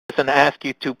and ask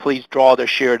you to please draw the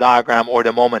shear diagram or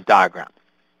the moment diagram.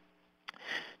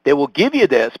 They will give you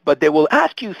this, but they will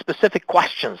ask you specific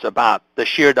questions about the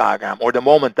shear diagram or the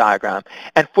moment diagram.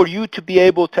 And for you to be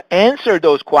able to answer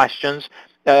those questions,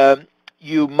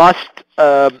 you must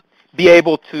be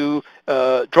able to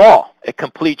draw a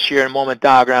complete shear and moment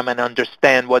diagram and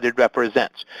understand what it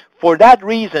represents. For that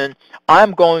reason,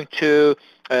 I'm going to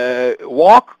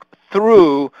walk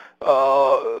through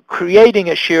creating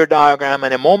a shear diagram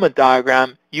and a moment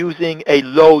diagram using a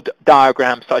load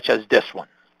diagram such as this one.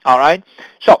 All right?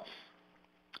 So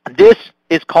this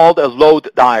is called a load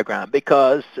diagram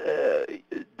because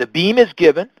the beam is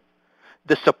given,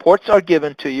 the supports are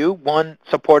given to you. One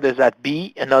support is at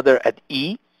B, another at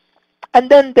E, and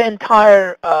then the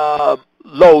entire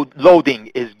loading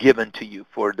is given to you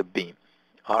for the beam.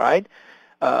 All right?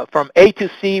 From A to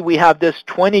C, we have this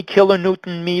 20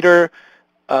 kilonewton meter,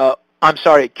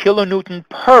 kilonewton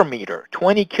per meter,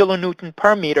 20 kilonewton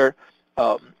per meter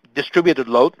distributed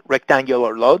load,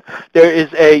 rectangular load. There is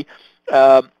a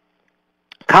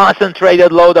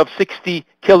concentrated load of 60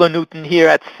 kilonewton here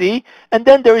at C, and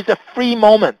then there is a free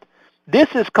moment. This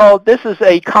is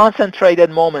a concentrated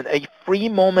moment, a free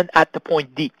moment at the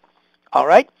point D. All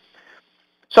right?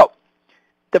 So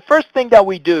the first thing that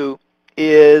we do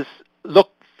is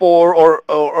look for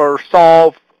or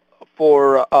solve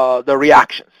for the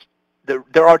reactions.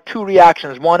 There are two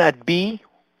reactions, one at B,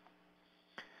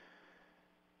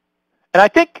 and I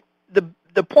think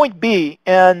the point B,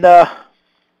 and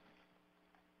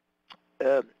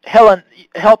Helen,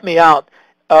 help me out.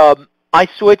 I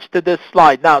switched to this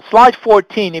slide. Now, slide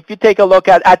 14, if you take a look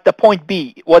at the point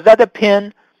B, was that a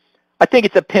pin? I think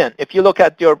it's a pin. If you look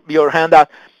at your handout,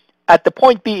 at the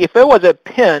point B, if it was a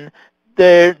pin,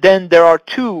 then there are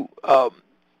two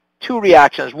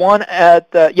reactions. One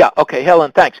at, okay,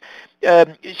 Helen, thanks.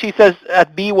 She says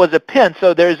at B was a pin,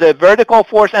 so there's a vertical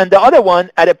force, and the other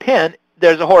one at a pin,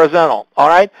 there's a horizontal, all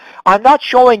right? I'm not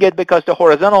showing it because the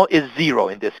horizontal is 0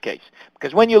 in this case.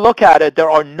 Because when you look at it, there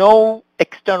are no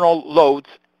external loads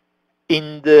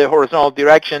in the horizontal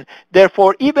direction.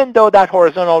 Therefore, even though that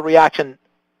horizontal reaction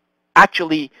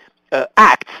actually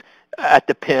acts at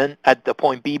the pin, at the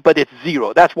point B, but it's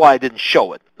 0. That's why I didn't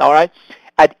show it, all right?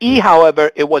 At E,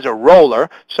 however, it was a roller,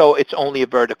 so it's only a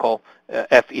vertical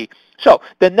FE. So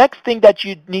the next thing that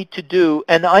you need to do,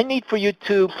 and I need for you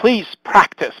to please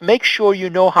practice, make sure you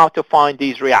know how to find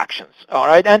these reactions, all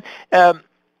right? And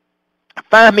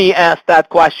Fahmi asked that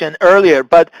question earlier,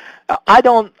 but I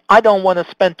don't want to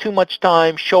spend too much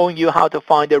time showing you how to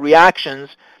find the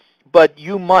reactions, but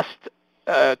you must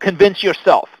convince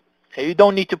yourself. You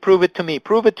don't need to prove it to me.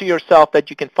 Prove it to yourself that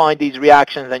you can find these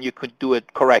reactions and you could do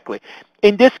it correctly.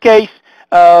 In this case,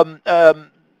 I'm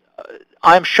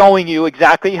showing you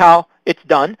exactly how it's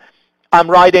done. I'm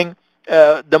writing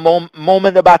the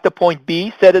moment about the point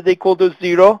B, set it equal to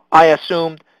 0. I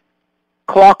assumed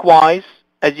clockwise,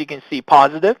 as you can see,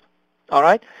 positive. All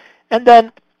right? And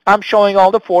then I'm showing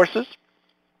all the forces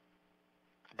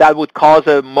that would cause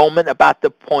a moment about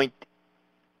the point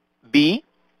B.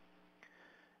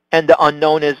 And the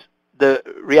unknown is the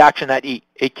reaction at E.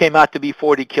 It came out to be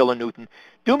 40 kilonewton.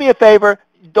 Do me a favor,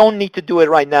 don't need to do it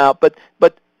right now, but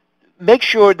make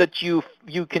sure that you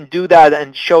can do that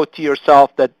and show to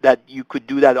yourself that you could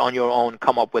do that on your own,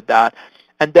 come up with that.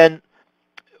 And then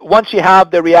once you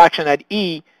have the reaction at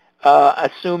E,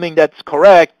 assuming that's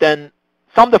correct, then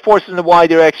sum the forces in the Y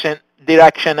direction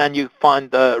and you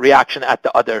find the reaction at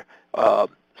the other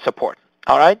support.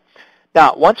 All right?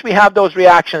 Now, once we have those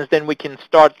reactions, then we can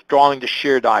start drawing the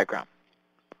shear diagram.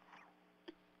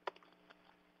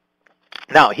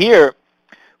 Now, here,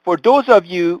 for those of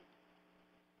you,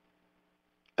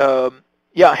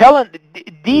 Helen,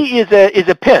 D is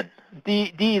a pin.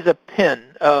 D is a pin.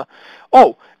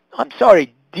 Oh, I'm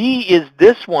sorry. D is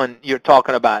this one you're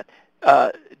talking about.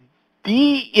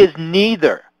 D is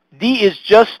neither. D is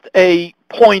just a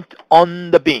point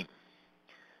on the beam.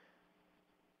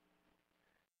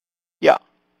 Yeah.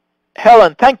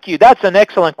 Helen, thank you. That's an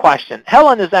excellent question.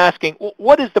 Helen is asking,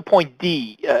 what is the point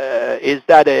D? Is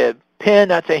that a pin?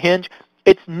 That's a hinge?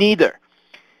 It's neither.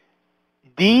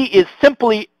 D is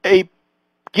simply a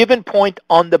given point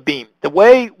on the beam. The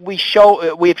way we've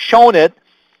shown it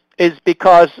is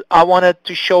because I wanted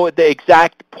to show the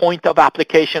exact point of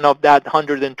application of that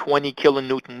 120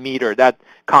 kilonewton meter, that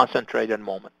concentrated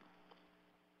moment.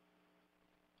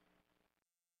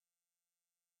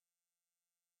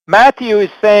 Matthew is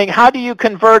saying, how do you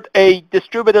convert a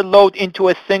distributed load into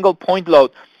a single point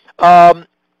load?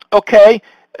 Okay,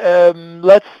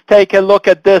 let's take a look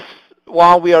at this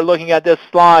while we are looking at this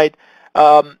slide.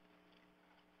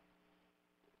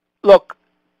 Look,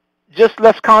 just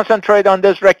let's concentrate on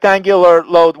this rectangular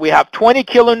load. We have 20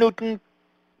 kilonewton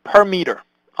per meter.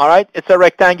 All right, it's a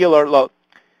rectangular load.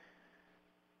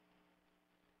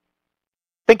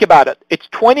 Think about it. It's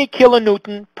 20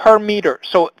 kilonewton per meter.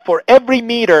 So for every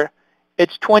meter,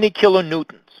 it's 20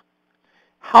 kilonewtons.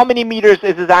 How many meters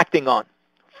is it acting on?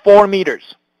 4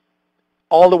 meters,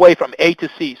 all the way from A to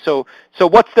C. So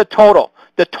what's the total?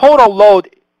 The total load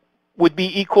would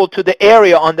be equal to the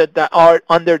area under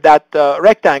that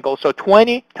rectangle. So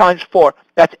 20 times 4,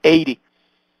 that's 80.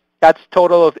 That's a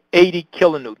total of 80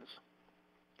 kilonewtons.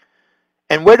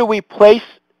 And where do we place?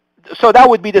 So that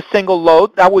would be the single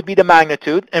load. That would be the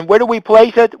magnitude. And where do we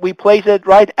place it? We place it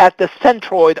right at the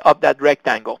centroid of that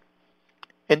rectangle.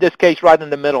 In this case, right in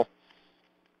the middle.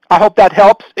 I hope that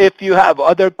helps. If you have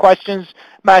other questions,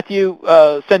 Matthew,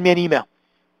 send me an email.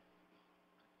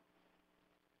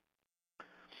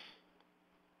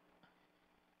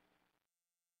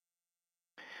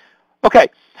 Okay,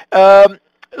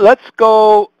 let's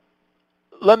go.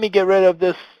 Let me get rid of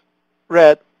this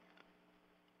red.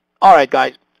 All right,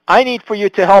 guys. I need for you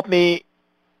to help me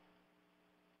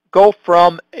go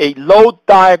from a load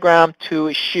diagram to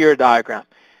a shear diagram.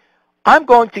 I'm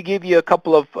going to give you a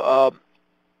couple of,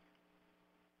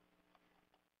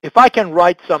 if I can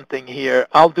write something here,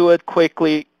 I'll do it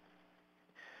quickly.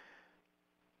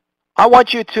 I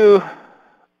want you to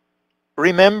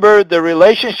remember the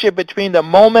relationship between the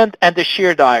moment and the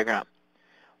shear diagram.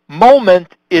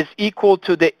 Moment is equal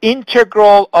to the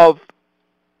integral of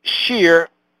shear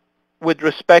with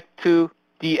respect to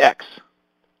dx.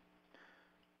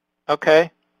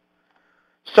 Okay?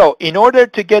 So in order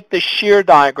to get the shear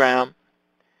diagram,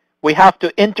 we have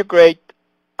to integrate,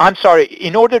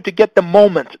 in order to get the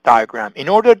moment diagram. In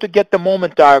order to get the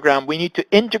moment diagram, we need to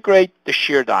integrate the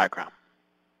shear diagram.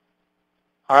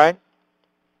 All right?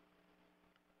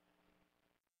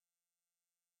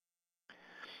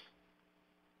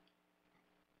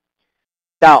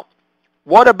 Now,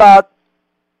 what about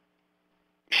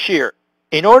shear?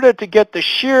 In order to get the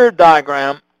shear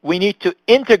diagram, we need to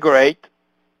integrate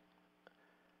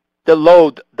the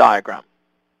load diagram.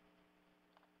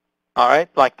 All right,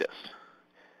 like this.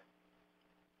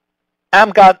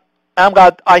 Amgad,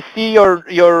 I see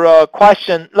your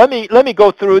question. Let me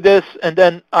go through this, and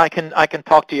then I can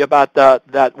talk to you about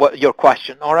your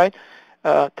question. All right,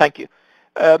 thank you.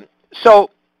 So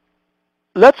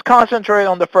let's concentrate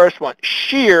on the first one.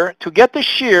 Shear. To get the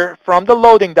shear from the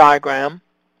loading diagram.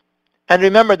 And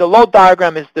remember, the load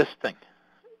diagram is this thing.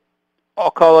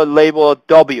 I'll call it label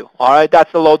W. All right,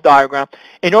 that's the load diagram.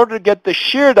 In order to get the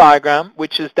shear diagram,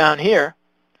 which is down here,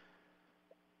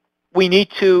 we need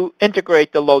to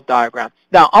integrate the load diagram.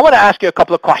 Now, I want to ask you a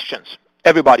couple of questions,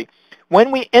 everybody.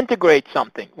 When we integrate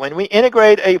something, when we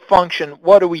integrate a function,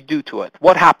 what do we do to it?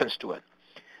 What happens to it?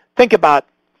 Think about,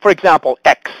 for example,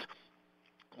 x.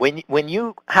 When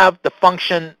you have the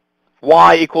function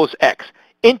y equals x,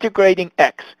 integrating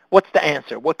x, what's the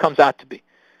answer? What comes out to be?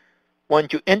 When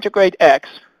you integrate x,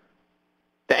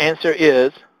 the answer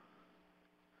is,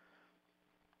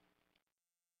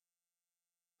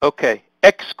 okay,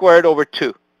 x squared over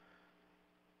 2.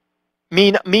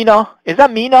 Mina, is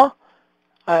that Mina?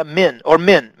 Min, or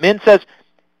Min. Min says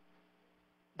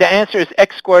the answer is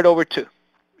x squared over 2.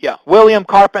 Yeah, William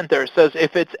Carpenter says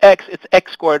if it's x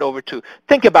squared over 2.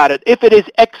 Think about it. If it is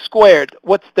x squared,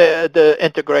 what's the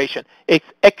integration? It's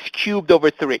x cubed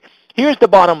over 3. Here's the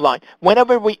bottom line.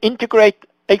 Whenever we integrate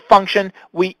a function,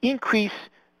 we increase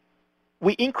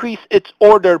its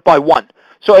order by 1.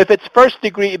 So if it's first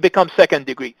degree, it becomes second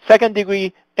degree. Second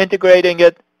degree, integrating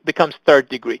it becomes third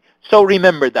degree. So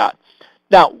remember that.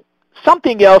 Now,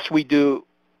 something else we do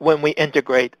when we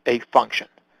integrate a function.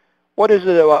 What is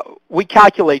it? We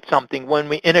calculate something when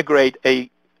we integrate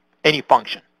any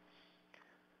function.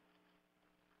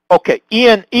 Okay,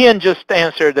 Ian just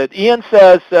answered it. Ian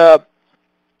says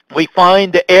we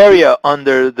find the area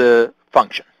under the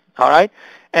function. All right,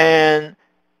 and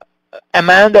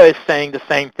Amanda is saying the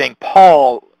same thing.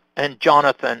 Paul and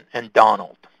Jonathan and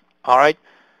Donald. All right.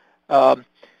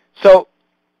 So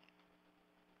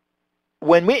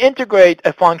when we integrate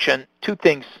a function, two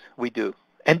things we do.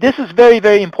 And this is very,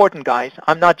 very important, guys.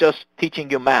 I'm not just teaching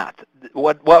you math.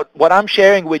 What I'm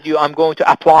sharing with you, I'm going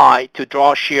to apply to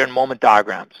draw shear and moment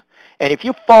diagrams. And if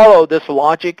you follow this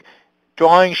logic,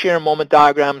 drawing shear and moment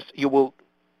diagrams, you will,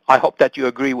 I hope that you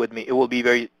agree with me, it will be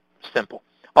very simple.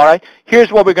 All right?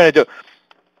 Here's what we're going to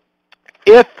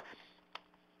do.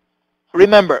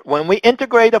 Remember, when we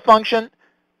integrate a function,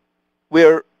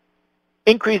 we're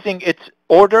increasing its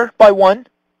order by 1,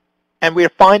 and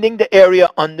we're finding the area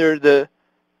under the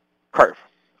curve.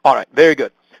 All right, very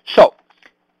good. So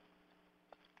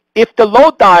if the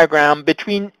load diagram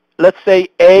between, let's say,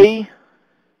 A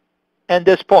and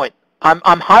this point, I'm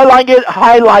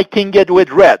highlighting it with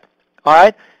red, all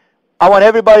right? I want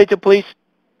everybody to please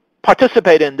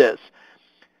participate in this.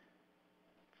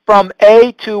 From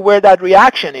A to where that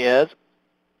reaction is,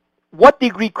 what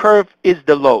degree curve is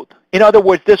the load? In other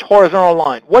words, this horizontal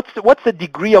line. What's the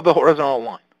degree of the horizontal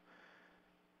line?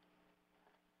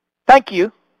 Thank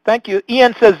you. Thank you.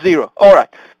 Ian says 0. All right.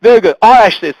 Very good.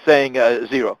 Arash is saying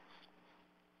 0.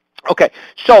 Okay.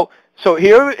 So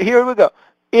here we go.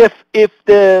 If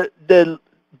the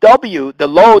W, the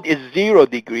load, is 0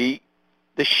 degree,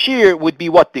 the shear would be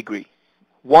what degree?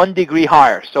 1 degree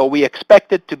higher. So we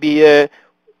expect it to be a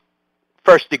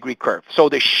first degree curve. So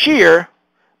the shear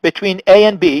between A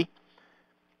and B,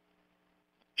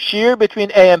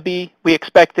 we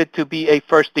expect it to be a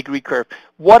first degree curve.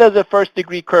 What does a first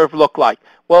degree curve look like?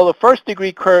 Well, the first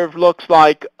degree curve looks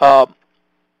like a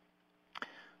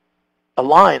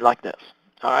line like this,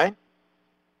 all right?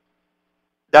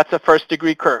 That's a first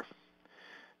degree curve.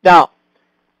 Now,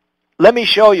 let me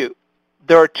show you.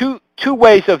 There are two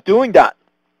ways of doing that,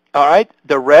 all right?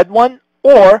 The red one,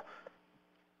 or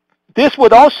this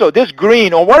would also, this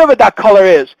green, or whatever that color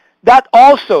is, that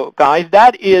also, guys,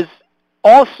 that is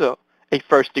also a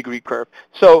first degree curve.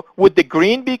 So would the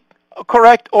green be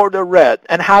correct or the red?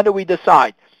 And how do we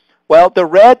decide? Well, the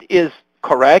red is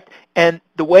correct, and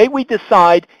the way we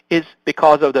decide is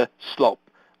because of the slope,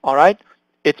 all right?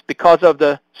 It's because of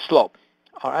the slope,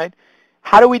 all right?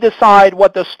 How do we decide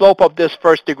what the slope of this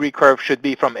first degree curve should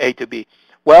be from A to B?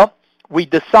 Well, we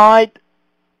decide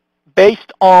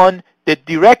based on the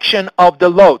direction of the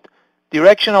load.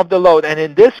 Direction of the load. And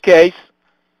in this case,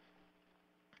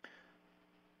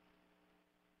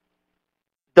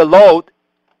 the load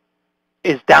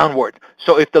is downward.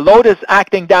 So if the load is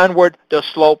acting downward, the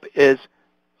slope is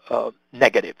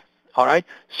negative. All right?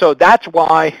 So that's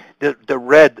why the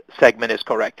red segment is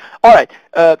correct. All right.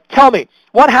 Tell me,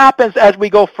 what happens as we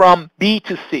go from B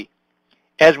to C?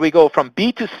 As we go from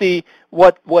B to C,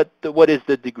 what is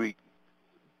the degree?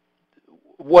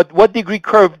 What degree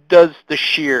curve does the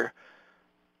shear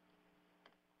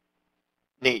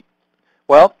need?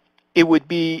 Well, it would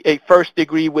be a first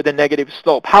degree with a negative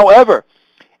slope. However,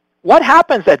 what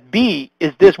happens at B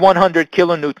is this 100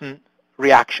 kilonewton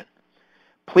reaction.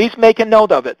 Please make a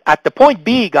note of it. At the point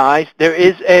B, guys, there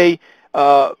is a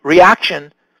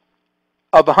reaction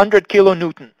of 100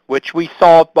 kilonewton, which we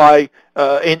saw by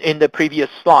in the previous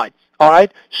slide. All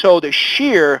right? So the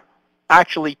shear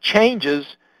actually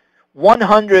changes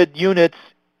 100 units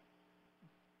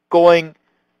going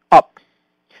up.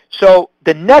 So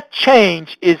the net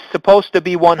change is supposed to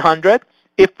be 100.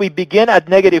 If we begin at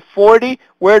negative 40,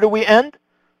 where do we end?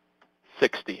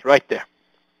 60, right there.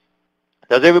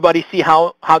 Does everybody see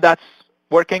how that's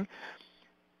working?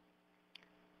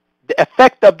 The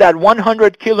effect of that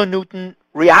 100 kilonewton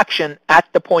reaction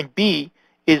at the point B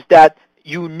is that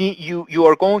you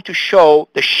are going to show,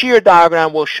 the shear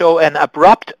diagram will show an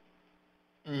abrupt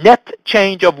net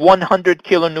change of 100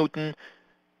 kilonewton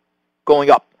going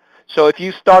up. So if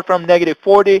you start from negative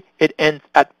 40, it ends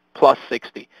at plus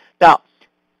 60. Now,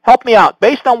 help me out.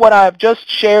 Based on what I've just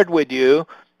shared with you,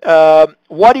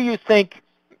 what do you think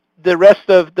the rest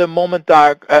of the moment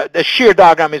the shear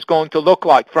diagram is going to look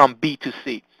like from B to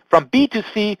C? From B to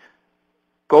C,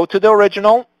 go to the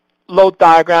original load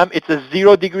diagram. It's a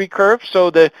 0 degree curve, so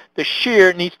the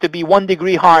shear needs to be 1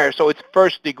 degree higher, so it's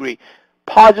first degree.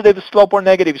 Positive slope or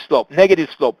negative slope? Negative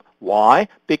slope. Why?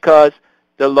 Because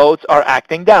the loads are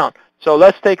acting down. So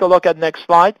let's take a look at next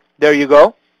slide. There you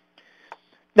go.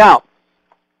 Now,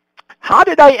 how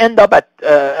did I end up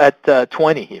at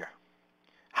 20 here?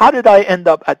 How did I end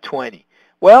up at 20?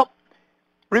 Well,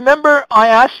 remember I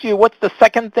asked you what's the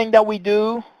second thing that we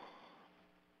do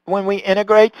when we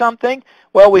integrate something?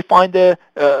 Well, we find the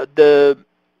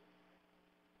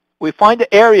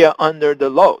area under the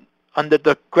load, under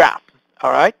the graph.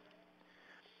 All right?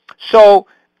 So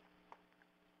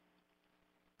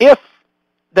if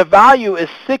the value is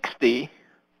 60,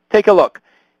 take a look.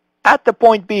 At the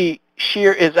point B,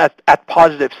 shear is at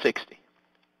positive 60.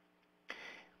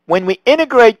 When we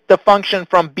integrate the function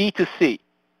from B to C,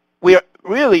 we are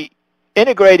really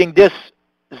integrating this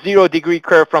 0 degree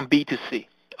curve from B to C.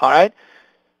 All right?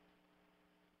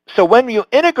 So when you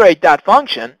integrate that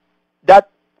function, that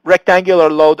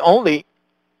rectangular load only,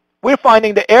 we're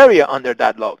finding the area under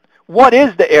that load. What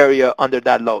is the area under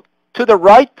that load? To the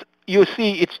right, you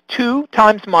see it's 2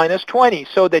 times minus 20.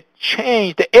 So the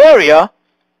change, the area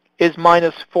is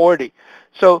minus 40.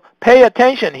 So pay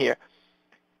attention here.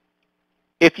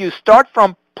 If you start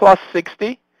from plus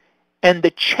 60 and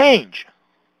the change,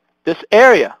 this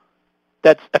area,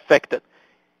 that's affected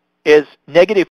is negative